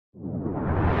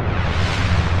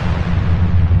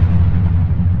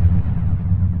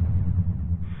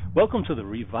Welcome to the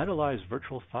Revitalized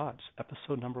Virtual Thoughts,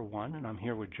 episode number 1, and I'm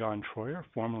here with John Troyer,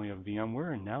 formerly of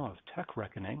VMware and now of Tech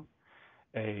Reckoning.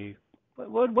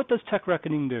 What does Tech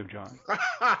Reckoning do, John?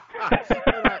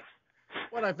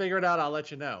 When I figure it out, I'll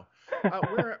let you know.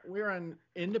 We're an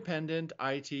independent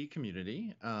IT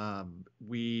community.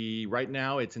 Right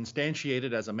now it's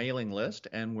instantiated as a mailing list,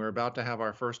 and we're about to have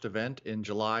our first event in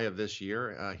July of this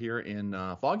year here in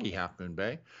foggy Half Moon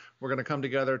Bay. We're going to come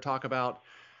together, talk about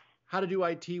how to do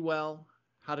IT well,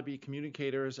 how to be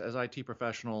communicators as IT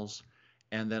professionals,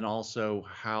 and then also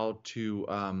how to,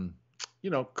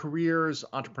 careers,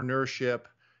 entrepreneurship,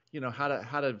 how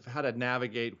to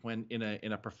navigate when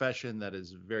in a profession that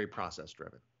is very process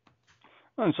driven.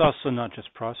 Well, it's also not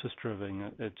just process driven;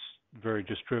 it's very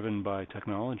just driven by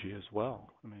technology as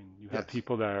well. I mean, you have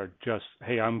people that are just,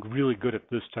 hey, I'm really good at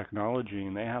this technology,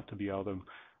 and they have to be able to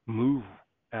move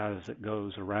as it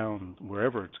goes around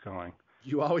wherever it's going.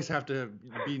 You always have to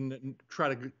try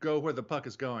to go where the puck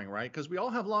is going, right? Because we all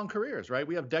have long careers, right?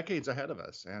 We have decades ahead of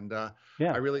us. And I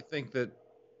really think that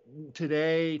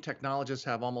today technologists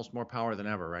have almost more power than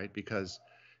ever, right? Because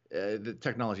the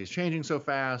technology is changing so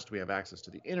fast. We have access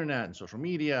to the internet and social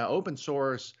media, open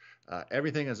source,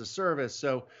 everything as a service.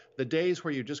 So the days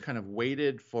where you just kind of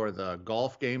waited for the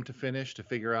golf game to finish to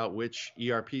figure out which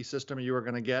ERP system you were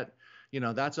going to get,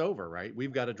 that's over, right?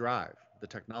 We've got to drive. The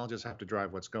technologists have to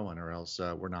drive what's going, or else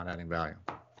we're not adding value.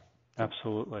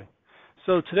 Absolutely.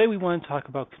 So today we want to talk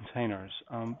about containers.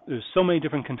 There's so many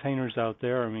different containers out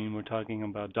there. I mean, we're talking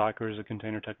about Docker as a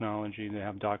container technology. They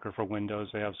have Docker for Windows.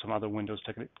 They have some other Windows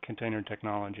container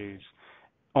technologies.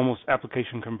 Almost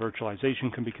application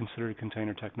virtualization can be considered a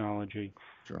container technology.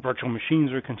 Sure. Virtual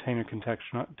machines are container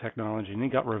technology. And you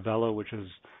got Ravello, which is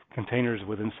containers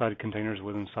with inside containers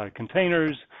with inside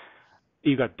containers.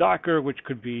 You got Docker, which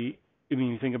could be, I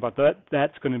mean, you think about that,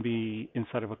 that's going to be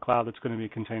inside of a cloud, that's going to be a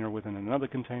container within another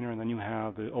container, and then you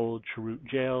have the old cheroot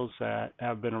jails that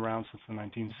have been around since the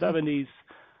 1970s.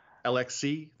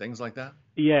 LXC, things like that?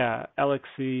 Yeah,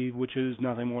 LXC, which is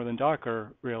nothing more than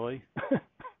Docker, really.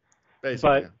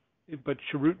 Basically. But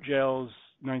cheroot jails,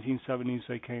 1970s,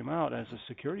 they came out as a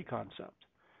security concept.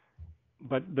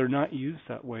 But they're not used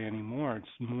that way anymore. It's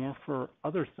more for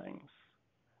other things.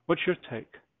 What's your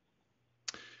take?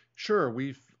 Sure.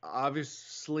 We've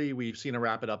seen a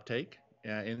rapid uptake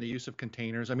in the use of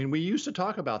containers. I mean, we used to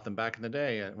talk about them back in the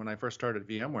day when I first started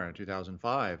VMware in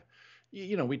 2005.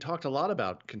 We talked a lot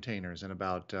about containers and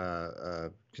about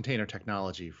container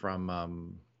technology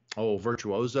from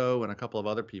Virtuoso and a couple of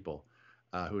other people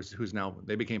who's now,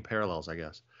 they became Parallels, I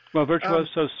guess. Well,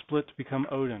 Virtuoso split to become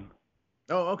Odin.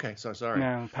 Oh, okay. So sorry.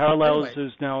 Yeah, Parallels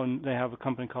is now, and they have a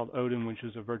company called Odin, which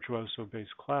is a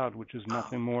Virtuoso-based cloud, which is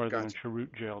nothing more than a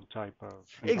cheroot jail type of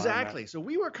Exactly. So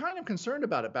we were kind of concerned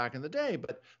about it back in the day,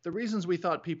 but the reasons we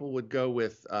thought people would go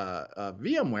with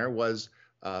VMware was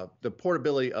the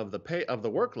portability of the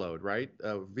workload, right?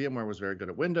 VMware was very good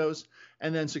at Windows,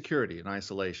 and then security and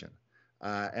isolation.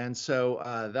 And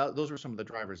so those were some of the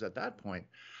drivers at that point.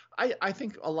 I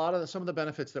think some of the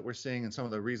benefits that we're seeing and some of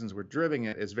the reasons we're driving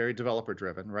it is very developer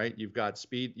driven, right? You've got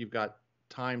speed, you've got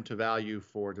time to value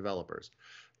for developers.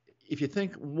 If you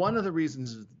think one of the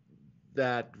reasons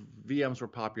that VMs were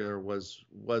popular was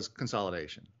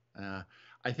consolidation.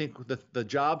 I think the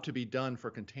job to be done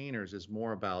for containers is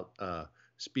more about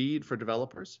speed for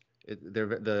developers.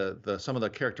 Some of the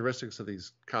characteristics of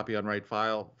these copy on write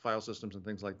file systems and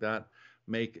things like that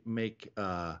make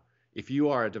if you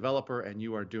are a developer and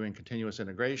you are doing continuous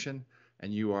integration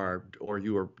and you're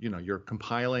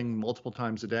compiling multiple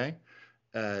times a day,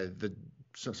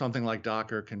 something like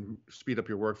Docker can speed up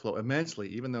your workflow immensely,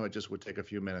 even though it just would take a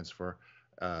few minutes for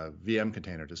a VM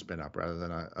container to spin up rather than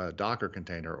a Docker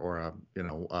container or a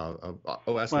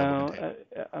OS level container.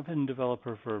 I've been a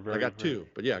developer for a very. I got two,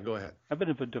 but yeah, go ahead. I've been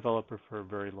a developer for a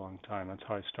very long time. That's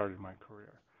how I started my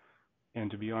career.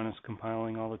 And to be honest,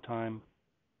 compiling all the time,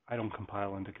 I don't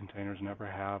compile into containers, never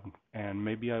have, and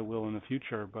maybe I will in the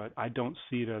future, but I don't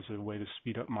see it as a way to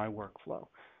speed up my workflow.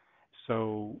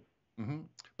 So,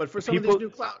 but for some of these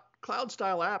new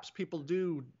cloud-style apps, people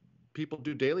do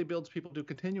daily builds, people do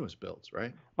continuous builds,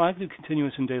 right? Well, I do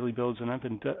continuous and daily builds,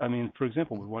 and for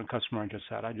example, with one customer I just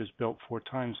had, I just built 4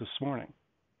 times this morning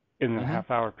in a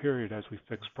half-hour period as we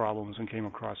fixed problems and came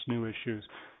across new issues.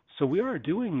 So we are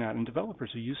doing that, and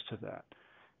developers are used to that.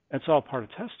 It's all part of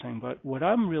testing, but what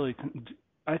I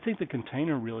think the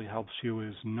container really helps you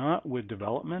is not with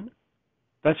development.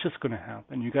 That's just going to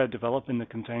happen. You got to develop in the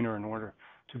container in order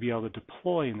to be able to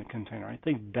deploy in the container. I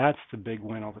think that's the big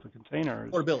win over the container.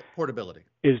 Portability.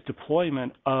 Is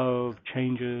deployment of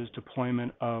changes,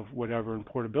 deployment of whatever, and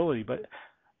portability. But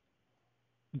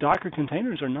Docker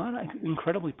containers are not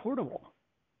incredibly portable.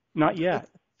 Not yet.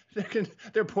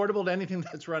 They're portable to anything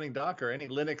that's running Docker, any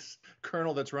Linux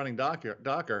kernel that's running Docker.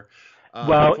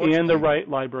 Well, and the Unfortunately, right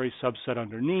library subset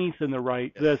underneath, and the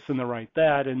right yes. this and the right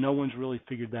that, and no one's really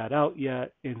figured that out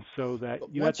yet. And so that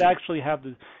But you have once to you, actually have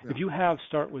the, yeah. if you have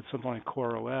start with something like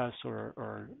Core OS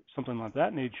or something like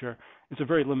that nature, it's a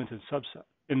very limited subset.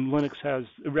 And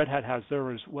Red Hat has there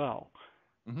as well.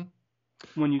 Hmm.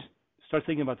 When you start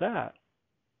thinking about that,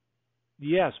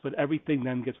 yes, but everything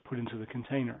then gets put into the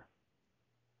container.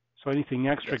 So anything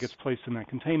extra gets Yes. placed in that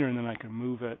container, and then I can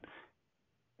move it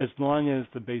as long as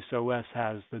the base OS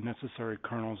has the necessary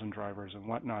kernels and drivers and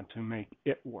whatnot to make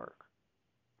it work.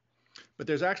 But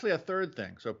there's actually a third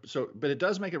thing. But it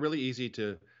does make it really easy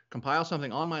to compile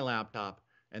something on my laptop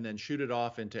and then shoot it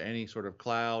off into any sort of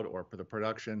cloud or for the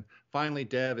production. Finally,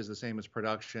 dev is the same as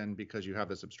production because you have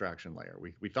this abstraction layer.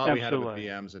 We thought we had it with Absolutely.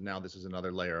 VMs, and now this is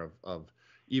another layer of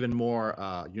even more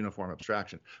uniform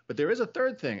abstraction. But there is a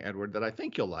third thing, Edward, that I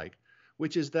think you'll like,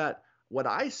 which is that what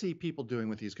I see people doing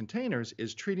with these containers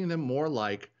is treating them more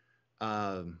like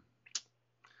um,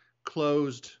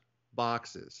 closed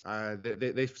boxes.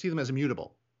 They see them as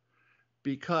immutable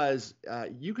because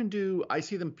you can do. I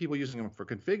see them people using them for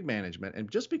config management, and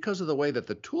just because of the way that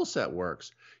the tool set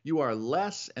works, you are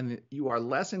less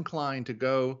inclined to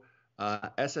go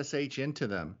SSH into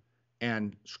them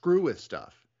and screw with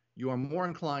stuff. You are more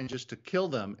inclined just to kill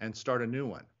them and start a new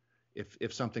one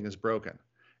if something is broken.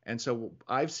 And so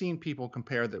I've seen people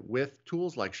compare that with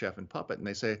tools like Chef and Puppet, and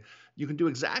they say you can do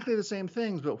exactly the same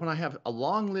things, but when I have a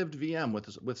long-lived VM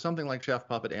with something like Chef,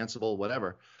 Puppet, Ansible,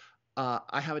 whatever,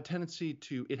 I have a tendency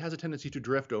to it has a tendency to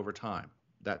drift over time,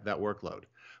 that workload.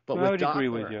 But I with would agree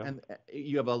with Docker, you. and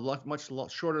you have a much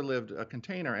shorter-lived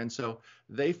container, and so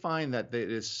they find that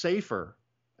it is safer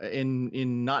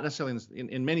in not necessarily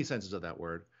in many senses of that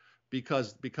word,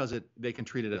 because they can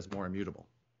treat it as more immutable.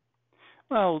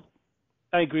 Well,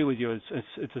 I agree with you.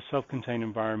 It's a self-contained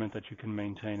environment that you can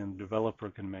maintain and the developer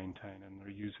can maintain, and they're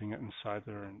using it inside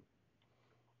there and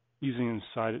using it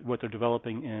inside what they're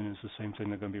developing in is the same thing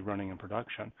they're going to be running in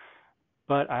production.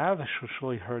 But I have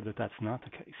actually heard that that's not the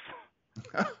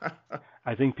case.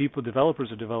 I think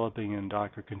developers are developing in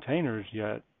Docker containers,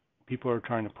 yet people are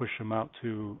trying to push them out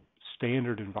to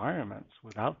standard environments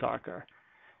without Docker.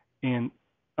 And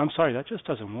I'm sorry, that just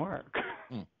doesn't work.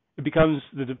 Mm. It becomes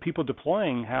the people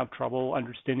deploying have trouble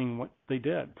understanding what they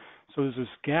did. So there's this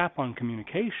gap on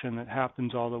communication that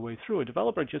happens all the way through. A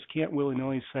developer just can't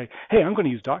willy-nilly say, hey, I'm going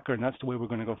to use Docker, and that's the way we're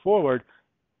going to go forward.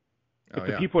 If Oh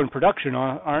the yeah, people in production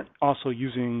aren't also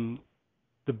using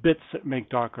the bits that make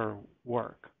Docker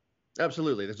work.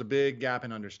 absolutely. There's a big gap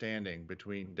in understanding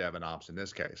between dev and ops in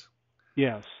this case.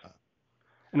 Yes. Uh,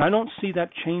 And I don't see that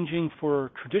changing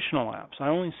for traditional apps. I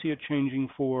only see it changing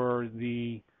for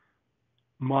the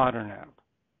modern app.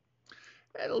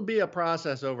 It'll be a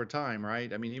process over time,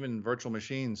 right? I mean, even virtual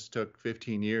machines took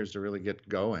 15 years to really get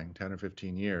going, 10 or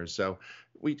 15 years. So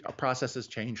processes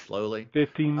change slowly.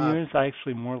 15 Uh, years?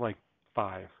 Actually, more like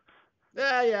 5.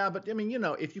 yeah, but I mean,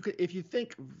 if you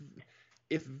think,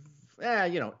 if,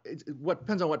 what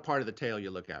depends on what part of the tail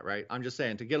you look at, right? I'm just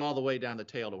saying to get all the way down the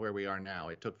tail to where we are now,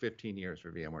 it took 15 years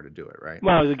for VMware to do it, right?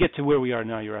 Well, to get to where we are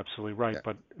now, you're absolutely right. Yeah,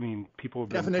 But I mean, people have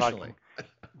been definitionally. talking.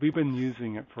 We've been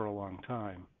using it for a long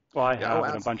time. Well, I Yeah, oh,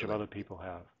 have, and a bunch of absolutely. other people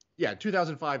have. Yeah,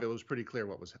 2005, it was pretty clear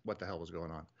what the hell was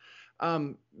going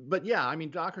on. But yeah, I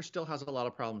mean, Docker still has a lot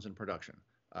of problems in production.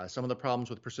 Some of the problems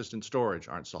with persistent storage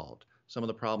aren't solved. Some of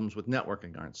the problems with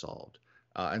networking aren't solved.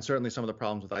 And certainly some of the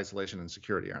problems with isolation and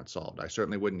security aren't solved. I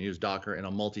certainly wouldn't use Docker in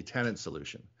a multi-tenant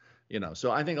solution.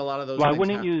 So I think a lot of those Well, I things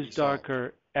wouldn't have to use be solved.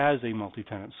 Docker as a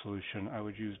multi-tenant solution. I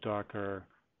would use Docker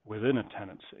within a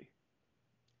tenancy.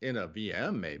 In a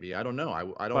VM, maybe. I don't know. I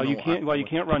don't Well, you know. can't. Well, you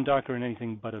can't run Docker in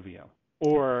anything but a VM,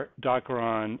 or Docker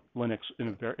on Linux in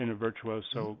a Mhm.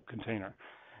 virtuoso container.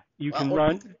 You Well, can or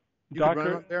run you could run it on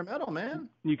Docker. bare metal, man.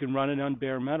 You can run it on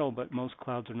bare metal, but most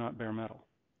clouds are not bare metal.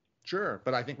 Sure,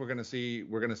 but I think we're gonna see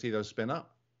those spin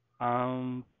up.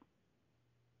 Um,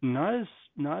 not as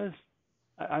not as.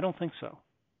 I don't think so.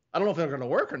 I don't know if they're gonna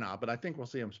work or not, but I think we'll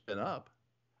see them spin up.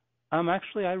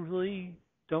 Actually, I really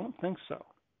don't think so.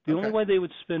 The only Okay. way they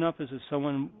would spin up is if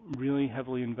someone really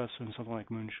heavily invested in something like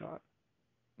Moonshot,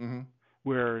 Hmm.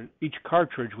 where each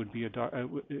cartridge would be its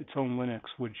own Linux,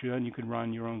 and you could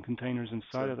run your own containers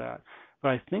inside Sure. of that. But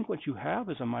I think what you have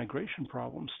is a migration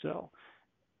problem still.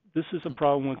 This is a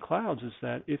problem with clouds, is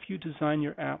that if you design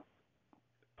your app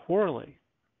poorly,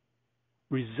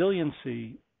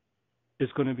 resiliency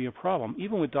is going to be a problem.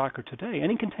 Even with Docker today,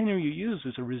 any container you use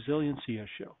is a resiliency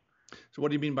issue. So what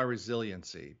do you mean by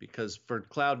resiliency? Because for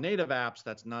cloud native apps,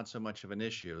 that's not so much of an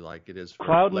issue like it is for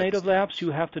Cloud native legacy apps, apps.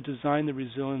 you have to design the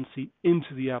resiliency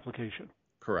into the application.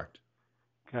 Correct.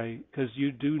 Okay, because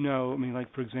you do know, I mean,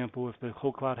 like for example, if the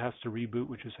whole cloud has to reboot,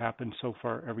 which has happened so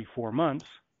far every 4 months,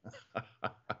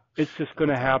 it's just going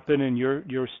Fun to times. happen and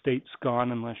your state's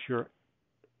gone unless your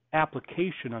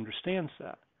application understands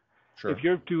that. If Sure.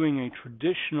 you're doing a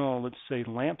traditional, let's say,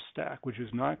 LAMP stack, which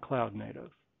is not cloud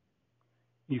native,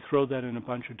 you throw that in a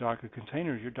bunch of Docker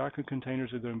containers, your Docker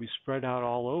containers are going to be spread out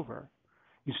all over.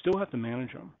 You still have to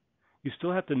manage them. You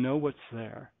still have to know what's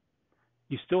there.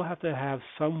 You still have to have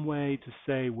some way to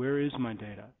say, where is my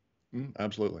data?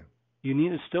 Absolutely. You need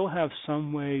to still have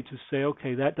some way to say,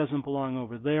 okay, that doesn't belong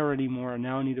over there anymore, and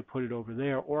now I need to put it over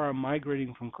there. Or I'm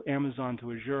migrating from Amazon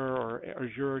to Azure, or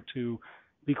Azure to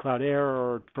vCloud Air,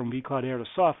 or from vCloud Air to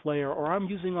SoftLayer, or I'm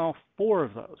using all four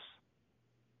of those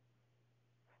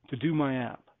to do my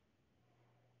app.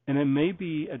 And it may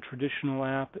be a traditional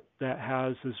app that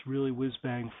has this really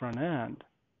whiz-bang front end.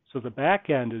 So the back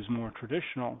end is more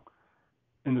traditional,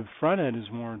 and the front end is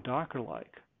more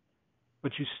Docker-like.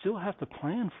 But you still have to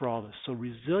plan for all this. So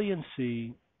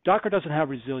resiliency, Docker doesn't have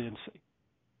resiliency.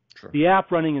 Sure. The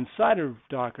app running inside of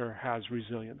Docker has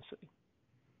resiliency,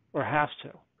 or has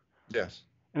to. Yes.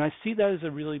 And I see that as a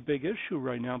really big issue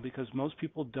right now because most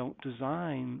people don't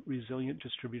design resilient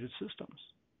distributed systems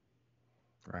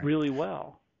Right. really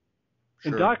well.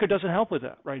 And Sure. Docker doesn't help with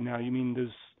that right now. You mean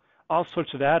there's all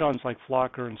sorts of add-ons like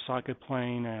Flocker and Socket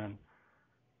Plane and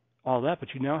all that,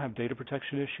 but you now have data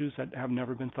protection issues that have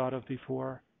never been thought of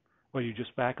before. Well, you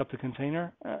just back up the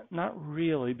container? Not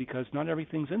really, because not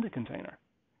everything's in the container.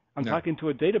 I'm No. talking to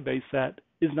a database that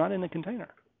is not in the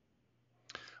container.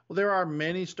 Well, there are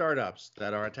many startups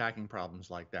that are attacking problems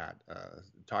like that,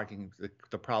 talking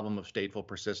the problem of stateful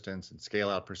persistence and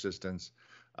scale-out persistence,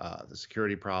 the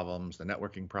security problems, the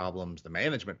networking problems, the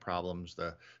management problems,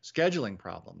 the scheduling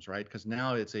problems, right? Because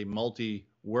now it's a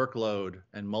multi-workload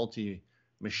and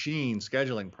multi-machine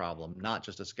scheduling problem, not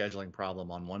just a scheduling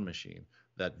problem on one machine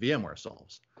that VMware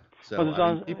solves. So, Well,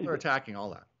 I mean, people are attacking all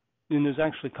that. and there's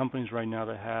actually companies right now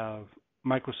that have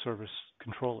microservice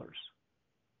controllers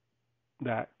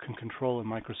that can control a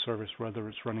microservice whether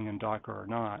it's running in Docker or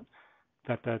not.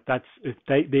 That's if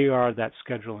they are that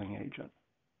scheduling agent.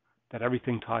 That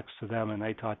everything talks to them and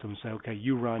they talk to them and say, okay,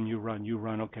 you run,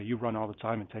 okay, you run all the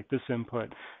time and take this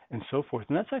input and so forth.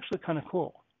 And that's actually kind of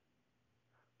cool.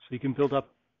 So you can build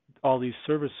up all these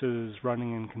services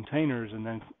running in containers and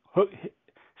then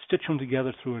stitch them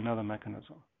together through another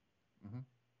mechanism. Mm-hmm.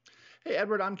 Hey,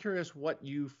 Edward, I'm curious what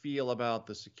you feel about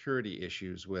the security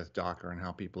issues with Docker and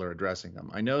how people are addressing them.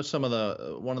 I know some of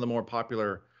the one of the more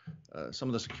popular, some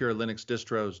of the secure Linux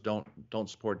distros don't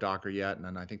support Docker yet,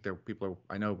 and I think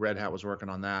I know Red Hat was working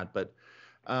on that. But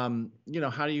how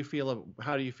do you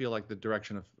feel like the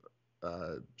direction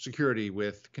of security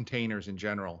with containers in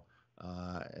general,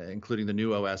 including the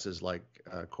new OSs like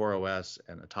CoreOS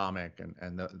and Atomic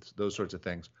and those sorts of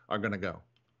things, are going to go?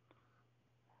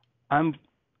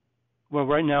 Well,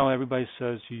 right now everybody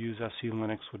says you use SE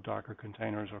Linux with Docker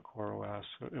containers or CoreOS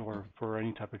or for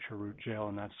any temperature root jail,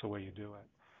 and that's the way you do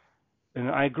it. And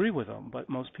I agree with them, but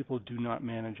most people do not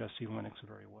manage SE Linux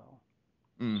very well.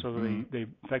 So they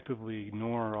effectively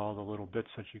ignore all the little bits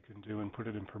that you can do and put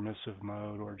it in permissive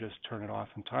mode or just turn it off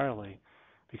entirely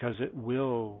because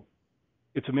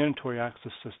it's a mandatory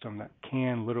access system that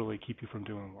can literally keep you from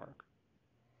doing work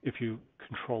if you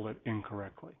control it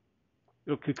incorrectly.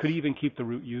 It could even keep the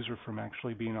root user from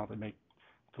actually being able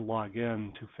to log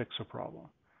in to fix a problem.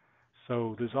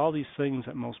 So there's all these things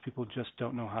that most people just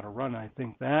don't know how to run. I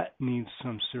think that needs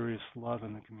some serious love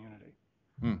in the community.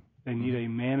 They need a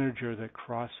manager that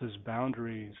crosses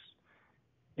boundaries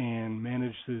and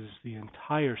manages the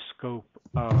entire scope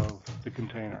of the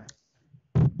container.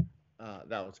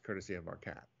 That was courtesy of our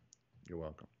cat. You're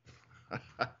welcome.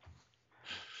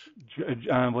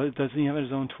 Doesn't he have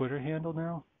his own Twitter handle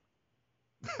now?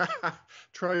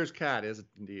 Troyer's cat is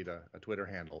indeed a Twitter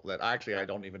handle that actually I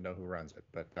don't even know who runs it,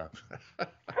 but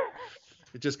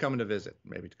it's just coming to visit,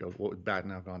 maybe to go back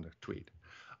now gone to tweet.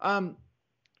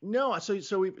 No,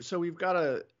 so we've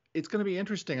got it's going to be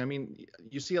interesting. I mean,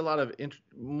 you see a lot of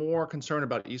more concern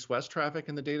about east-west traffic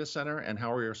in the data center and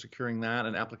how we are securing that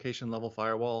and application level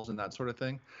firewalls and that sort of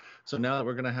thing. So now that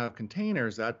we're going to have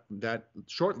containers, that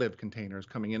short-lived containers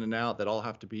coming in and out that all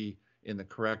have to be in the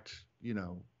correct,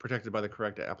 protected by the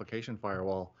correct application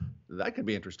firewall, that could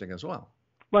be interesting as well.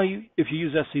 Well, if you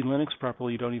use SE Linux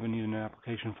properly, you don't even need an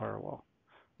application firewall.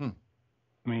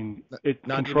 I mean, it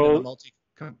not controls.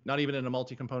 Not even in a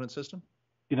multi-component system?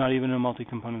 you're not even in a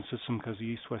multi-component system because the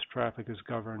east-west traffic is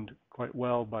governed quite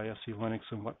well by SE Linux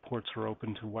and what ports are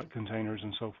open to what containers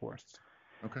and so forth.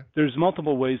 Okay. There's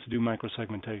multiple ways to do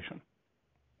microsegmentation.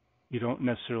 You don't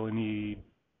necessarily need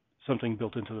something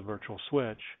built into the virtual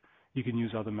switch. You can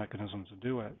use other mechanisms to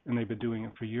do it, and they've been doing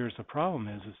it for years. The problem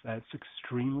is that it's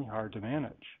extremely hard to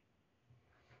manage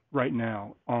right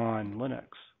now on Linux.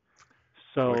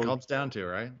 So what it comes down to,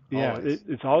 right? Yeah, Always.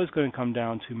 it's always going to come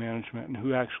down to management and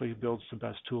who actually builds the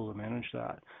best tool to manage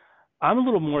that. I'm a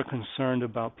little more concerned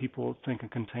about people think a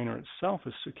container itself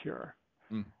is secure.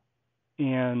 Mm.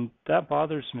 And that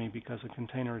bothers me because a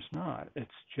container is not. It's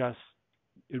just,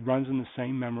 it runs in the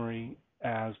same memory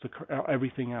as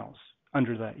everything else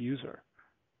under that user.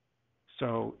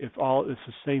 So if it's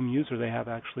the same user, they have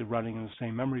actually running in the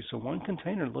same memory. So one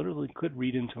container literally could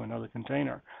read into another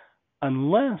container,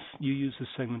 unless you use the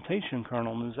segmentation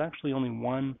kernel, and there's actually only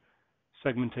one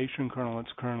segmentation kernel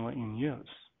that's currently in use.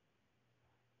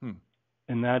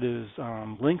 And that is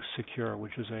Link Secure,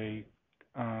 which is a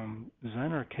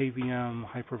Zen or KVM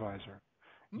hypervisor.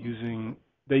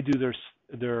 They do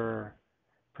their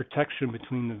protection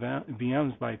between the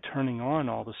VMs by turning on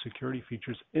all the security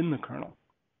features in the kernel.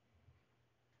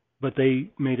 But they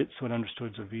made it so it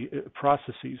understood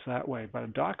processes that way. But a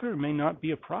Docker may not be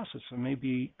a process. It may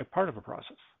be a part of a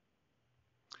process.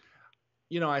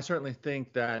 I certainly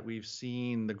think that we've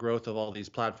seen the growth of all these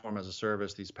platform as a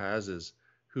service, these PaaSes,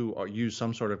 who use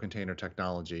some sort of container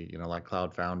technology, like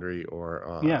Cloud Foundry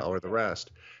or the rest.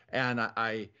 And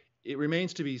it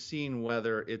remains to be seen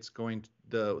whether it's going to,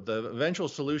 the eventual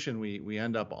solution we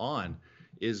end up on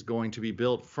is going to be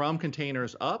built from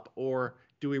containers up, or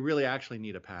do we really actually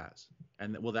need a PaaS?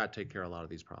 And will that take care of a lot of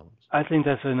these problems? I think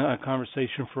that's a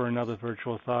conversation for another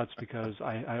Virtual Thoughts, because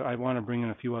I want to bring in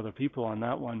a few other people on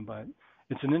that one. But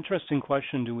it's an interesting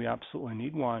question. Do we absolutely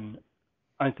need one?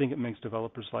 I think it makes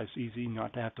developers' lives easy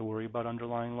not to have to worry about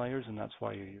underlying layers, and that's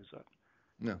why you use it.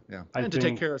 Yeah. And to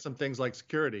take care of some things like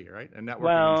security, right? And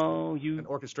networking and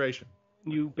orchestration.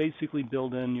 You basically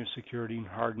build in your security and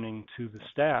hardening to the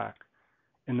stack,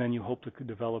 and then you hope the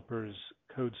developers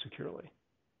code securely.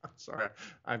 Sorry,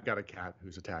 I've got a cat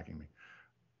who's attacking me.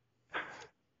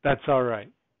 That's all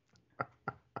right.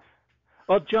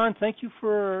 Well, John, thank you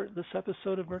for this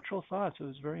episode of Virtual Thoughts. It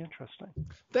was very interesting.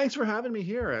 Thanks for having me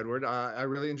here, Edward. I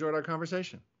really enjoyed our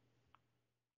conversation.